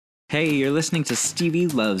Hey, you're listening to Stevie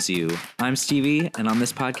Loves You. I'm Stevie, and on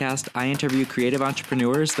this podcast, I interview creative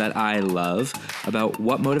entrepreneurs that I love about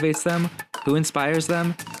what motivates them, who inspires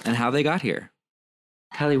them, and how they got here.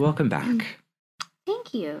 Kelley, welcome back.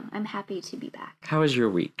 Thank you. I'm happy to be back. How was your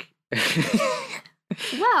week?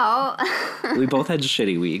 Well, we both had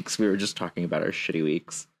shitty weeks. We were just talking about our shitty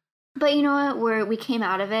weeks. But you know what? We came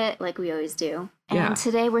out of it like we always do. And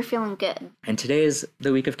today we're feeling good. And today is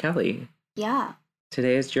the week of Kelley. Yeah.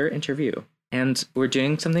 Today is your interview. And we're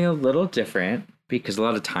doing something a little different because a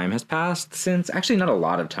lot of time has passed since, actually not a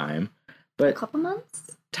lot of time, but a couple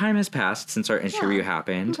months? Time has passed since our interview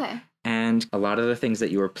happened. Okay. And a lot of the things that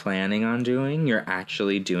you were planning on doing, you're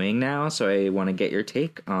actually doing now. So I want to get your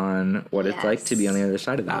take on what it's like to be on the other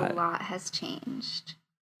side of that. A lot has changed.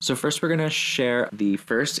 So first we're going to share the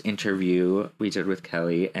first interview we did with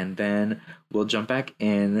Kelley, and then we'll jump back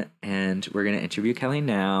in and we're going to interview Kelley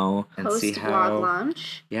now and see how post-blog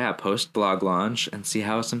launch. Yeah, post-blog launch, and see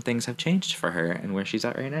how some things have changed for her and where she's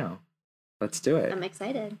at right now. Let's do it. I'm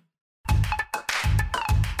excited.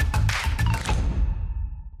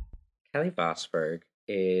 Kelley Vosburgh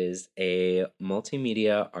is a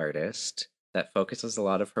multimedia artist that focuses a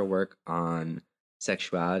lot of her work on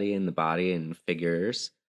sexuality and the body and figures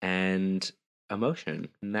and emotion,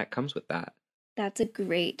 and that comes with that. That's a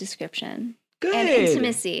great description. Good. And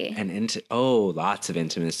intimacy. Lots of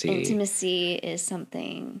intimacy. Intimacy is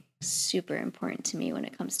something super important to me when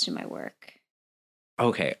it comes to my work.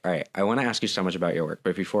 Okay, all right. I want to ask you so much about your work,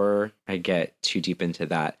 but before I get too deep into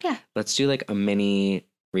that, let's do like a mini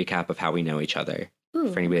recap of how we know each other.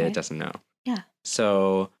 Ooh, for anybody that doesn't know. Yeah.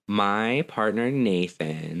 So my partner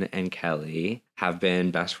Nathan and Kelley have been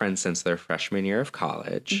best friends since their freshman year of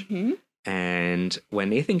college. Mm-hmm. And when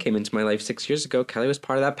Nathan came into my life 6 years ago, Kelley was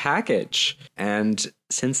part of that package. And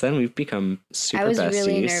since then, we've become super besties. I was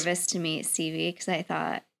really nervous to meet Stevie because I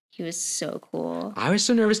thought he was so cool. I was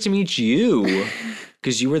so nervous to meet you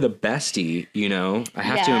because you were the bestie, you know? I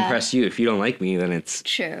have to impress you. If you don't like me, then it's...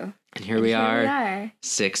 True. And here we are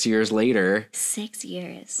 6 years later. 6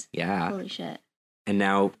 years. Yeah. Holy shit. And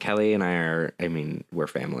now Kelley and I we're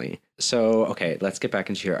family. So, okay, let's get back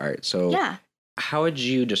into your art. So, how would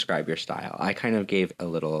you describe your style? I kind of gave a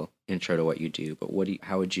little intro to what you do, but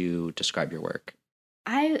how would you describe your work?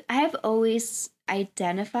 I've always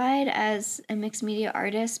identified as a mixed media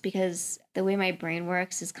artist because the way my brain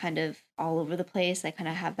works is kind of all over the place. I kind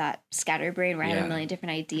of have that scatterbrain where I have a million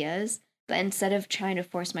different ideas. But instead of trying to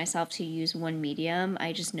force myself to use one medium,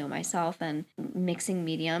 I just know myself, and mixing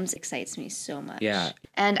mediums excites me so much. Yeah.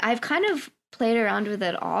 And I've kind of played around with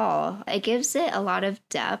it all. It gives it a lot of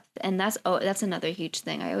depth, and that's another huge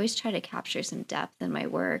thing. I always try to capture some depth in my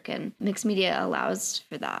work, and mixed media allows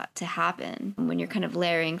for that to happen. When you're kind of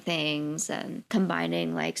layering things and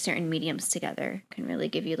combining like certain mediums together can really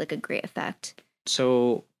give you like a great effect.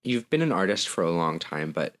 So you've been an artist for a long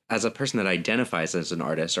time, but as a person that identifies as an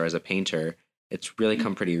artist or as a painter, it's really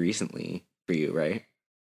come pretty recently for you, right?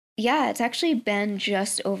 Yeah, it's actually been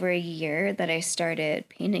just over a year that I started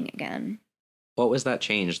painting again. What was that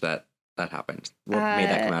change that happened? What made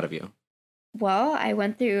that come out of you? Well, I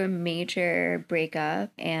went through a major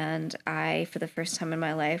breakup, and I, for the first time in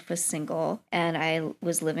my life, was single, and I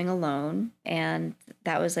was living alone, and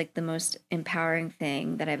that was like the most empowering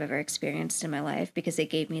thing that I've ever experienced in my life because it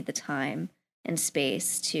gave me the time and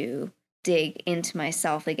space to dig into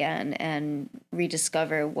myself again and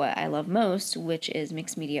rediscover what I love most, which is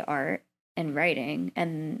mixed media art and writing.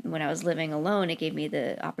 And when I was living alone, it gave me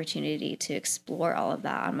the opportunity to explore all of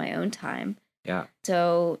that on my own time. Yeah.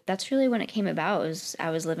 So that's really when it came about.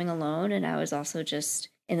 I was living alone, and I was also just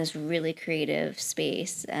in this really creative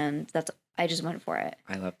space, and I just went for it.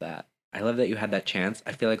 I love that. I love that you had that chance.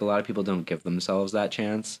 I feel like a lot of people don't give themselves that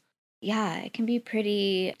chance. Yeah, it can be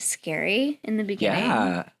pretty scary in the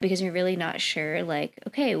beginning because you're really not sure, like,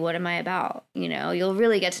 okay, what am I about? You know, you'll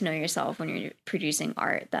really get to know yourself when you're producing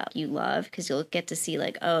art that you love because you'll get to see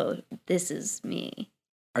like, oh, this is me.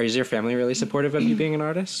 Is your family really supportive of you being an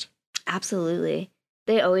artist? Absolutely.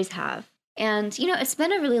 They always have. And, you know, it's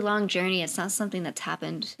been a really long journey. It's not something that's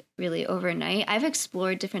happened really overnight. I've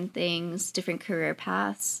explored different things, different career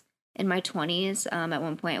paths in my 20s. At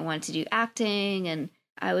one point, I wanted to do acting, and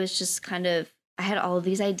I was just I had all of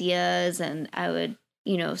these ideas, and I would,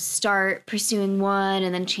 you know, start pursuing one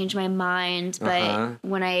and then change my mind. But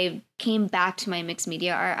when I came back to my mixed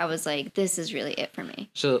media art, I was like, this is really it for me.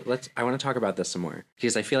 So I want to talk about this some more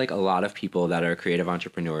because I feel like a lot of people that are creative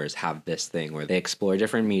entrepreneurs have this thing where they explore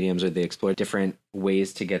different mediums or they explore different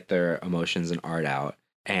ways to get their emotions and art out.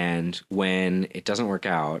 And when it doesn't work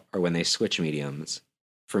out or when they switch mediums,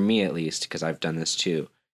 for me at least, because I've done this too,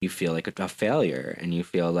 you feel like a failure and you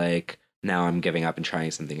feel like now I'm giving up and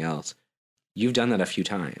trying something else. You've done that a few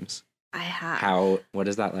times. I have. What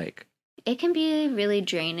is that like? It can be really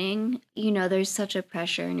draining. You know, there's such a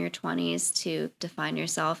pressure in your 20s to define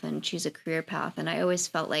yourself and choose a career path. And I always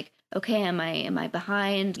felt like, okay, am I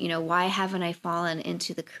behind? You know, why haven't I fallen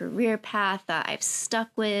into the career path that I've stuck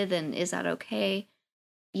with? And is that okay?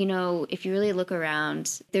 You know, if you really look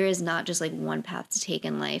around, there is not just like one path to take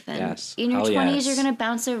in life. And Yes. in your Hell 20s, you're yes. going to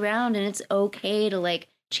bounce around, and it's okay to like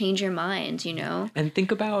change your mind, you know? And think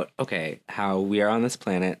about, okay, how we are on this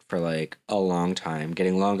planet for like a long time,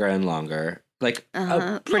 getting longer and longer. Like,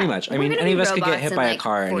 pretty much. I mean, any of us could get hit by a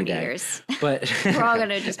car any day. Years. But we're all going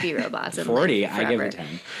to just be robots. 40, I give it 10.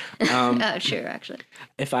 Oh, sure, actually.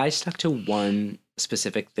 If I stuck to one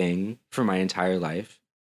specific thing for my entire life,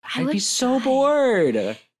 I'd be so die.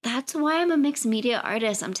 bored. That's why I'm a mixed media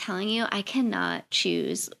artist. I'm telling you, I cannot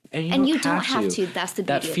choose. And you don't have to. That's the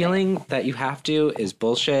beauty That feeling of it. that you have to is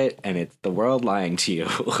bullshit, and it's the world lying to you.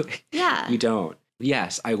 Yeah. You don't.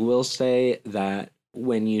 Yes, I will say that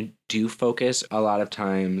when you do focus, a lot of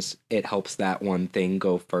times it helps that one thing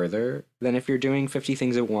go further than if you're doing 50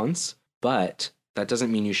 things at once. But that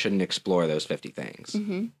doesn't mean you shouldn't explore those 50 things.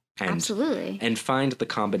 Mm-hmm. Absolutely. And find the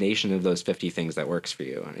combination of those 50 things that works for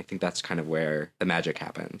you. And I think that's kind of where the magic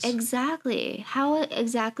happens. Exactly. How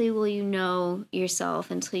exactly will you know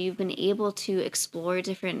yourself until you've been able to explore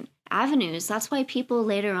different avenues? That's why people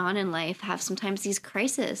later on in life have sometimes these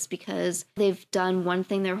crises, because they've done one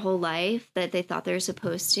thing their whole life that they thought they were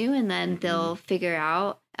supposed to, and then they'll figure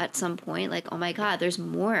out at some point, like, oh my God, there's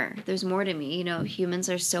more. There's more to me. You know, humans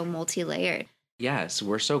are so multi-layered. Yes,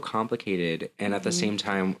 we're so complicated, and at the same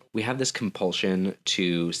time, we have this compulsion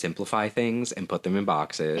to simplify things and put them in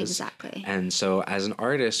boxes. Exactly. And so as an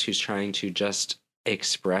artist who's trying to just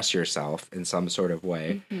express yourself in some sort of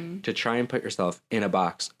way, to try and put yourself in a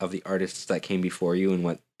box of the artists that came before you and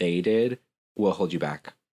what they did will hold you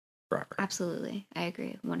back forever. Absolutely. I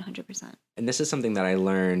agree 100%. And this is something that I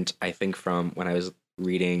learned, I think, from when I was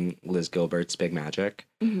reading Liz Gilbert's Big Magic,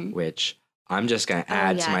 which I'm just going to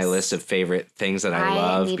add to my list of favorite things that I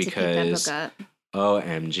love because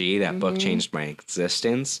OMG, that book changed my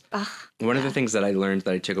existence. One of the things that I learned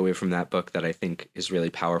that I took away from that book that I think is really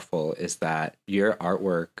powerful is that your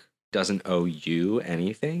artwork doesn't owe you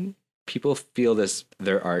anything. People feel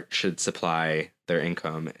their art should supply their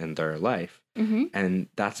income and their life. And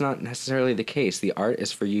that's not necessarily the case. The art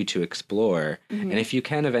is for you to explore. And if you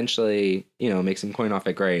can eventually, make some coin off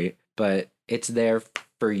it, great. But it's there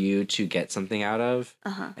for you to get something out of.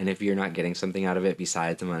 And if you're not getting something out of it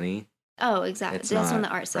besides the money. Oh, exactly. That's when the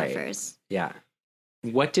art suffers. Right. Yeah.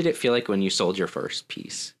 What did it feel like when you sold your first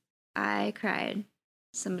piece? I cried.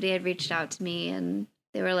 Somebody had reached out to me and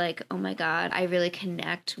they were like, oh my God, I really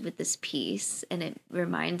connect with this piece. And it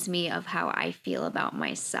reminds me of how I feel about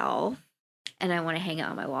myself. And I want to hang it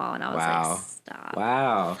on my wall. And I was like, stop.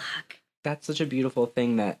 Wow. Fuck. That's such a beautiful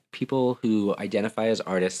thing that people who identify as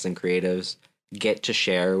artists and creatives get to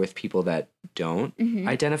share with people that don't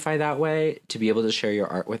identify that way, to be able to share your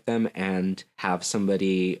art with them and have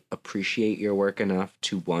somebody appreciate your work enough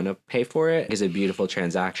to want to pay for it is a beautiful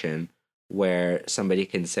transaction where somebody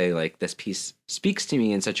can say, like, this piece speaks to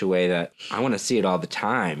me in such a way that I want to see it all the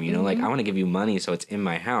time, like I want to give you money so it's in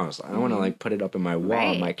my house. I want to like put it up in my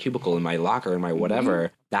wall, in my cubicle, in my locker, in my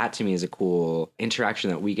whatever. That to me is a cool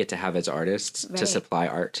interaction that we get to have as artists to supply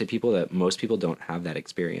art to people that most people don't have that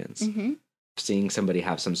experience. Seeing somebody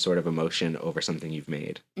have some sort of emotion over something you've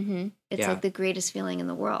made. It's like the greatest feeling in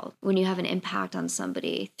the world when you have an impact on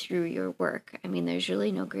somebody through your work. I mean, there's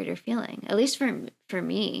really no greater feeling, at least for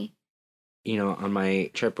me. On my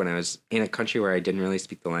trip when I was in a country where I didn't really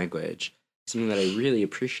speak the language, something that I really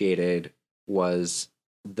appreciated was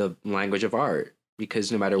the language of art,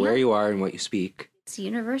 because no matter where you are and what you speak, it's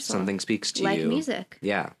universal. Something speaks to you. Like music.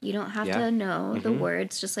 Yeah. You don't have to know the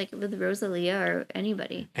words, just like with Rosalia or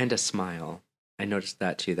anybody. And a smile. I noticed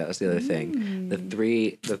that too. That was the other thing. The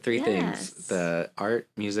three things, the art,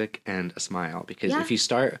 music, and a smile. Because if you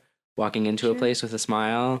start walking into a place with a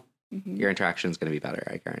smile, your interaction is going to be better,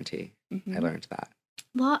 I guarantee. I learned that.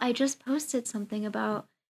 Well, I just posted something about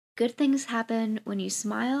good things happen when you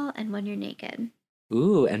smile and when you're naked.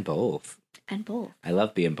 Ooh, and both. And both. I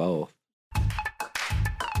love being both.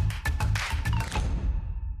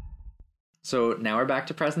 So now we're back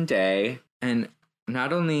to present day, and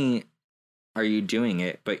not only are you doing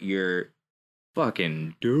it, but you're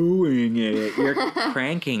fucking doing it. You're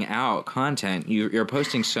cranking out content. You're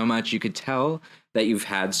posting so much. You could tell that you've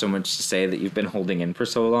had so much to say that you've been holding in for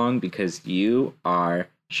so long because you are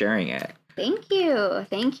sharing it. Thank you.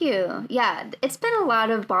 Yeah, it's been a lot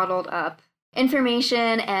of bottled up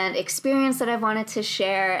information and experience that I've wanted to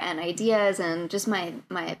share and ideas and just my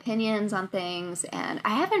opinions on things. And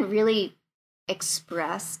I haven't really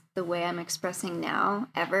expressed the way I'm expressing now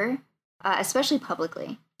ever, especially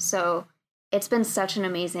publicly. So it's been such an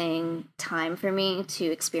amazing time for me to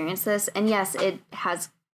experience this. And yes, it has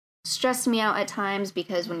stressed me out at times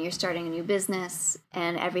because when you're starting a new business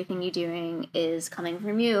and everything you're doing is coming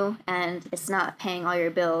from you and it's not paying all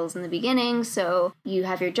your bills in the beginning, so you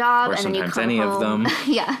have your job or and then you sometimes come any home. of them.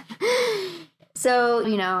 Yeah. So,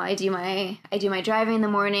 I do my driving in the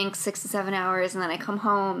morning, 6 to 7 hours, and then I come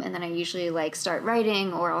home and then I usually like start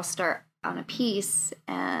writing or I'll start on a piece,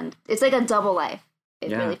 and it's like a double life.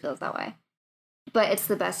 It really feels that way. But it's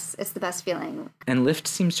the best feeling. And Lyft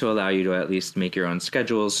seems to allow you to at least make your own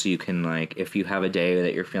schedules, so you can, like, if you have a day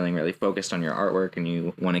that you're feeling really focused on your artwork and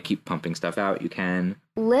you want to keep pumping stuff out, you can.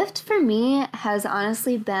 Lyft for me has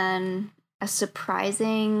honestly been a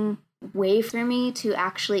surprising way for me to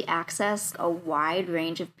actually access a wide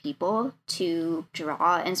range of people to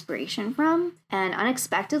draw inspiration from. And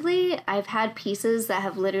unexpectedly, I've had pieces that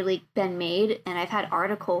have literally been made and I've had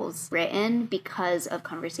articles written because of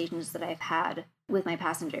conversations that I've had with my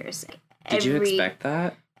passengers. Did you expect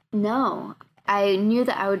that? No. I knew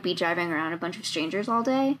that I would be driving around a bunch of strangers all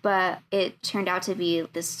day, but it turned out to be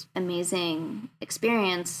this amazing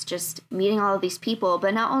experience, just meeting all of these people,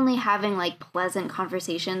 but not only having like pleasant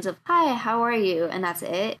conversations of, hi, how are you? And that's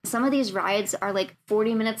it. Some of these rides are like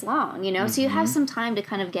 40 minutes long, so you have some time to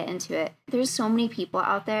kind of get into it. There's so many people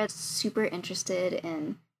out there super interested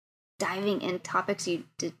in diving in topics you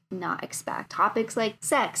did not expect. Topics like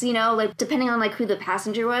sex, like depending on like who the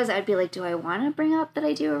passenger was, I'd be like, do I want to bring up that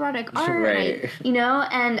I do erotic art? Right.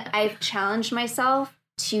 And I've challenged myself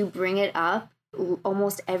to bring it up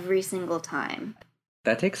almost every single time.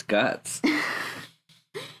 That takes guts.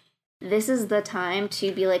 This is the time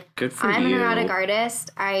to be like, good for I'm you. an erotic artist.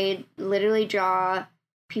 I literally draw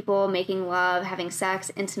people making love, having sex,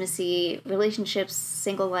 intimacy, relationships,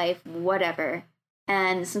 single life, whatever.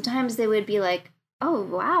 And sometimes they would be like, oh,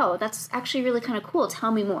 wow, that's actually really kind of cool.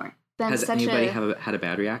 Tell me more. Has anybody had a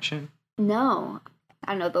bad reaction? No.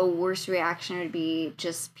 I don't know. The worst reaction would be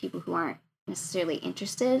just people who aren't necessarily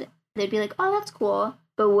interested. They'd be like, oh, that's cool,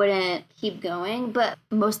 but wouldn't keep going. But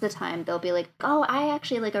most of the time, they'll be like, oh, I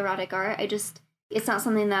actually like erotic art. It's not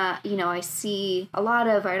something that, I see a lot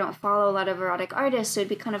of, or I don't follow a lot of erotic artists, so it'd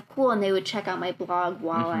be kind of cool. And they would check out my blog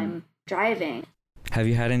while I'm driving. Have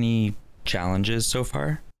you had any challenges so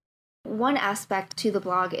far? One aspect to the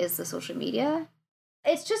blog is the social media.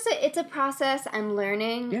 It's a process. I'm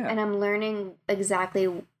learning, and I'm learning exactly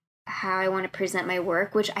how I want to present my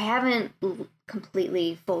work, which I haven't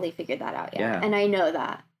completely fully figured that out yet. Yeah. And I know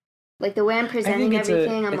that. Like the way I'm presenting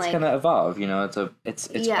everything, it's going to evolve,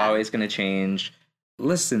 it's always going to change.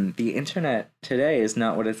 Listen, the internet today is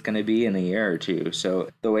not what it's going to be in a year or two. So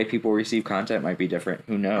the way people receive content might be different.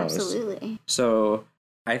 Who knows? Absolutely. So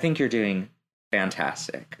I think you're doing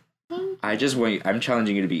fantastic. I'm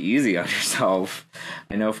challenging you to be easy on yourself.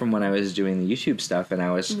 I know from when I was doing the YouTube stuff and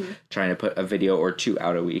I was trying to put a video or two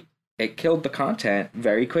out a week, it killed the content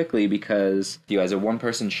very quickly because as a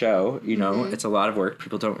one-person show, it's a lot of work.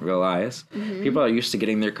 People don't realize. People are used to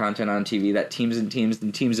getting their content on TV that teams and teams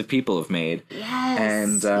and teams of people have made. Yes.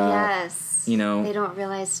 And, yes. They don't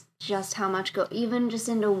realize just how much go even just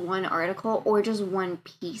into one article or just one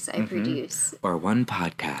piece I produce. Or one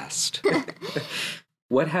podcast.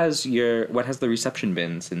 What has the reception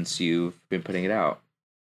been since you've been putting it out?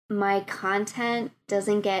 My content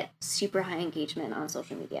doesn't get super high engagement on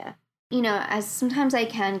social media. As sometimes I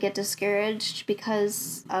can get discouraged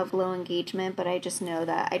because of low engagement, but I just know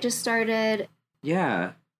that I just started.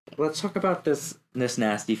 Yeah. Let's talk about this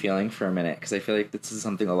nasty feeling for a minute, because I feel like this is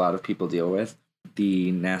something a lot of people deal with.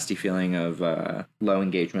 The nasty feeling of low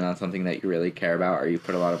engagement on something that you really care about or you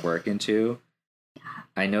put a lot of work into. Yeah.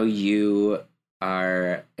 I know you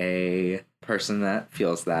are a person that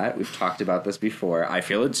feels that. We've talked about this before. I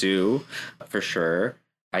feel it too, for sure.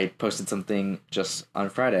 I posted something just on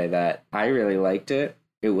Friday that I really liked it.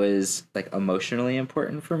 It was like emotionally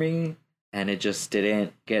important for me, and it just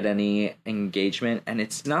didn't get any engagement. And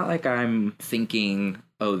it's not like I'm thinking,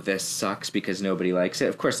 oh, this sucks because nobody likes it.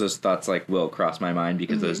 Of course, those thoughts like will cross my mind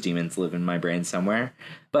because those demons live in my brain somewhere.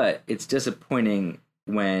 But it's disappointing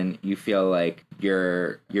when you feel like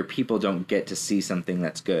your people don't get to see something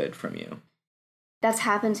that's good from you. That's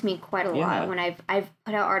happened to me quite a lot when I've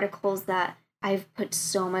put out articles that I've put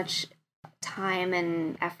so much time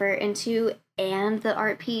and effort into and the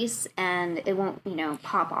art piece, and it won't,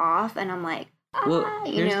 pop off. And I'm like, Well,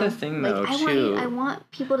 you here's know, the thing, like though, I too. I want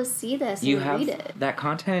people to see this You and have read it. that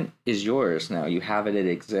content is yours now. You have it. It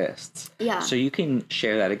exists. Yeah. So you can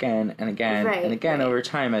share that again and again and again Right. over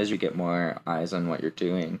time as you get more eyes on what you're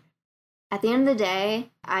doing. At the end of the day,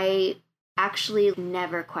 I actually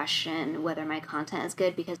never question whether my content is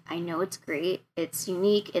good because I know it's great, it's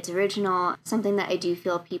unique, it's original, something that I do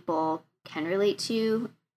feel people can relate to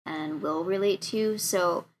and will relate to.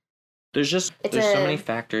 So There's so many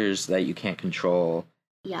factors that you can't control.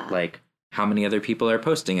 Yeah. Like how many other people are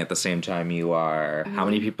posting at the same time you are, how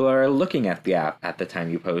many people are looking at the app at the time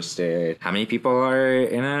you posted, how many people are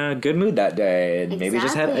in a good mood that day and maybe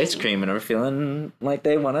just had ice cream and are feeling like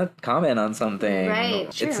they want to comment on something. Right,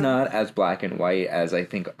 true. It's not as black and white as I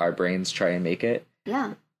think our brains try and make it.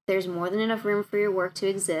 Yeah. There's more than enough room for your work to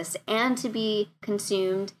exist and to be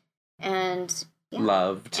consumed and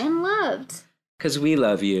loved. And loved. Because we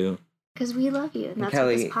love you. Because we love you. And that's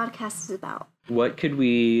Kelley, what this podcast is about. What could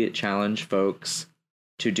we challenge folks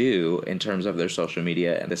to do in terms of their social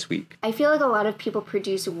media this week? I feel like a lot of people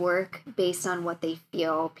produce work based on what they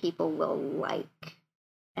feel people will like.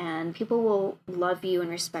 And people will love you and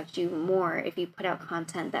respect you more if you put out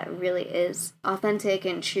content that really is authentic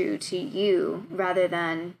and true to you rather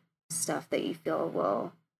than stuff that you feel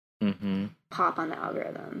will pop on the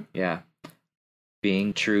algorithm. Yeah.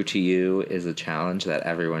 Being true to you is a challenge that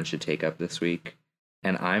everyone should take up this week.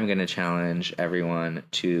 And I'm going to challenge everyone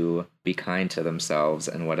to be kind to themselves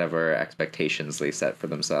and whatever expectations they set for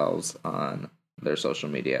themselves on their social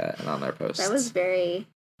media and on their posts. That was very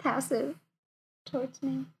passive towards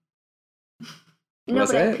me. No,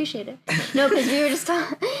 but I appreciate it. No, because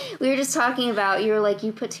we were just talking about, you were like,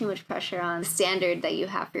 you put too much pressure on the standard that you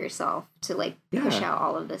have for yourself to like push out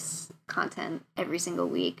all of this content every single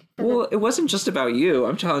week. Well, it wasn't just about you.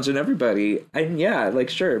 I'm challenging everybody. And yeah, like,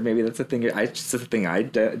 sure, maybe that's the thing. It's the thing I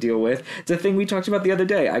deal with. It's the thing we talked about the other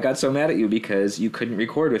day. I got so mad at you because you couldn't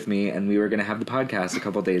record with me and we were going to have the podcast a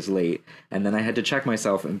couple days late. And then I had to check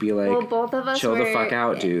myself and be like, well, both of us chill the fuck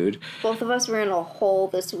out, dude. Both of us were in a hole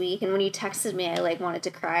this week. And when you texted me, I like wanted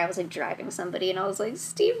to cry. I was like driving somebody and I was like,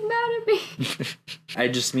 Steve's mad at me. I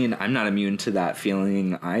just mean I'm not immune to that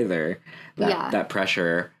feeling either. That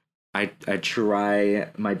pressure. I try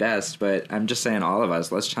my best, but I'm just saying all of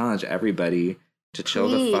us, let's challenge everybody to chill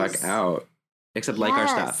the fuck out. Except like our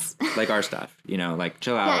stuff. Like our stuff. You know, like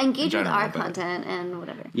chill out. Yeah, engage with our content and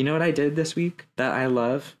whatever. You know what I did this week that I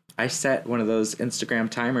love? I set one of those Instagram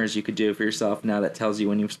timers you could do for yourself now that tells you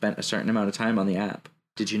when you've spent a certain amount of time on the app.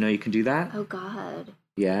 Did you know you can do that? Oh, God.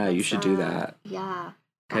 Yeah, you should do that. Yeah.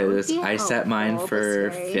 Because I set mine for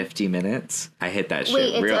 50 minutes. I hit that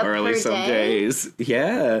shit real early some days.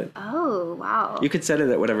 Yeah. Oh, wow. You could set it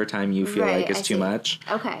at whatever time you feel like is too much.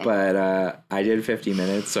 Okay. But I did 50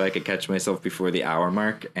 minutes so I could catch myself before the hour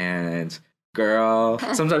mark. And girl,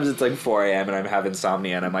 sometimes it's like 4 a.m. and I'm having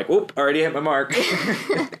insomnia and I'm like, whoop, already hit my mark.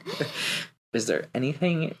 Is there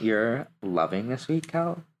anything you're loving this week,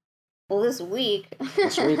 Cal? Well, this week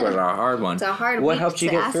was a hard one. It's a hard week. What helped you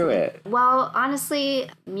get through it? Well, honestly,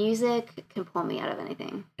 music can pull me out of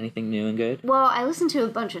anything. Anything new and good? Well, I listened to a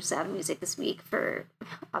bunch of sad music this week for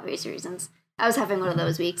obvious reasons. I was having one of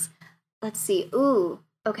those weeks. Let's see. Ooh,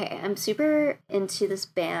 okay. I'm super into this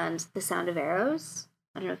band, The Sound of Arrows.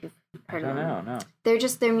 I don't know if you've heard of them. No.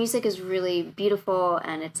 Their music is really beautiful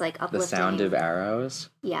and it's like uplifting. The Sound of Arrows?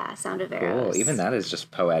 Yeah, Sound of Arrows. Cool. Even that is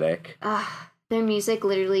just poetic. Their music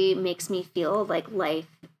literally makes me feel like life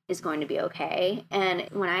is going to be okay. And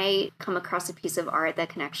when I come across a piece of art that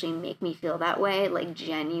can actually make me feel that way, like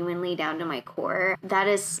genuinely down to my core, that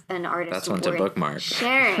is an artist That's one to bookmark.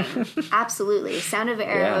 Sharing. Absolutely. Sound of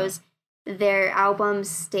Arrows, their album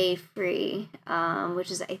Stay Free, which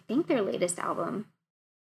is, I think, their latest album.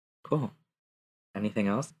 Cool. Anything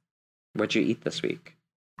else? What'd you eat this week?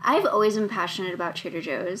 I've always been passionate about Trader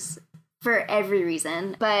Joe's. For every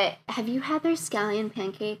reason. But have you had their scallion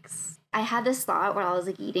pancakes? I had this thought while I was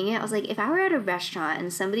like eating it. I was like, if I were at a restaurant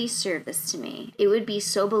and somebody served this to me, it would be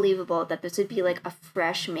so believable that this would be like a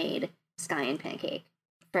fresh made scallion pancake.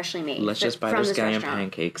 Freshly made. Let's just buy the scallion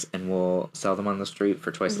pancakes and we'll sell them on the street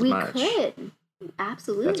for twice as much. We could.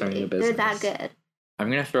 Absolutely. That's our new business. They're that good.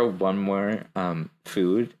 I'm going to throw one more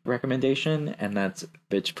food recommendation, and that's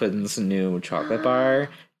Bitch Puddin's new chocolate bar.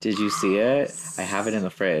 Did you see it? I have it in the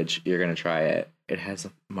fridge. You're going to try it. It has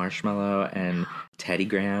marshmallow and Teddy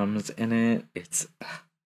Grahams in it. It's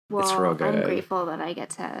real good. I'm grateful that I get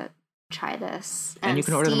to try this. And you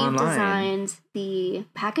can order them online. Designed the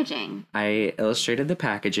packaging. I illustrated the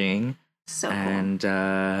packaging. So cool. And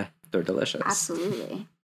they're delicious. Absolutely.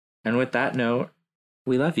 And with that note,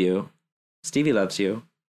 we love you. Stevie loves you.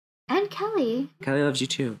 And Kelley. Kelley loves you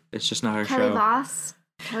too. It's just not her Kelley show. Voss.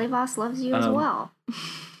 Kelley Voss loves you as well.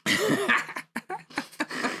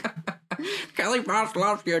 Kelley Voss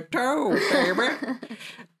loves you too, baby.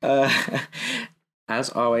 As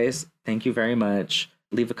always, thank you very much.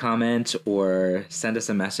 Leave a comment or send us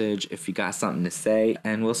a message if you got something to say,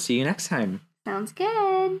 and we'll see you next time. Sounds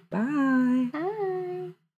good. Bye. Bye.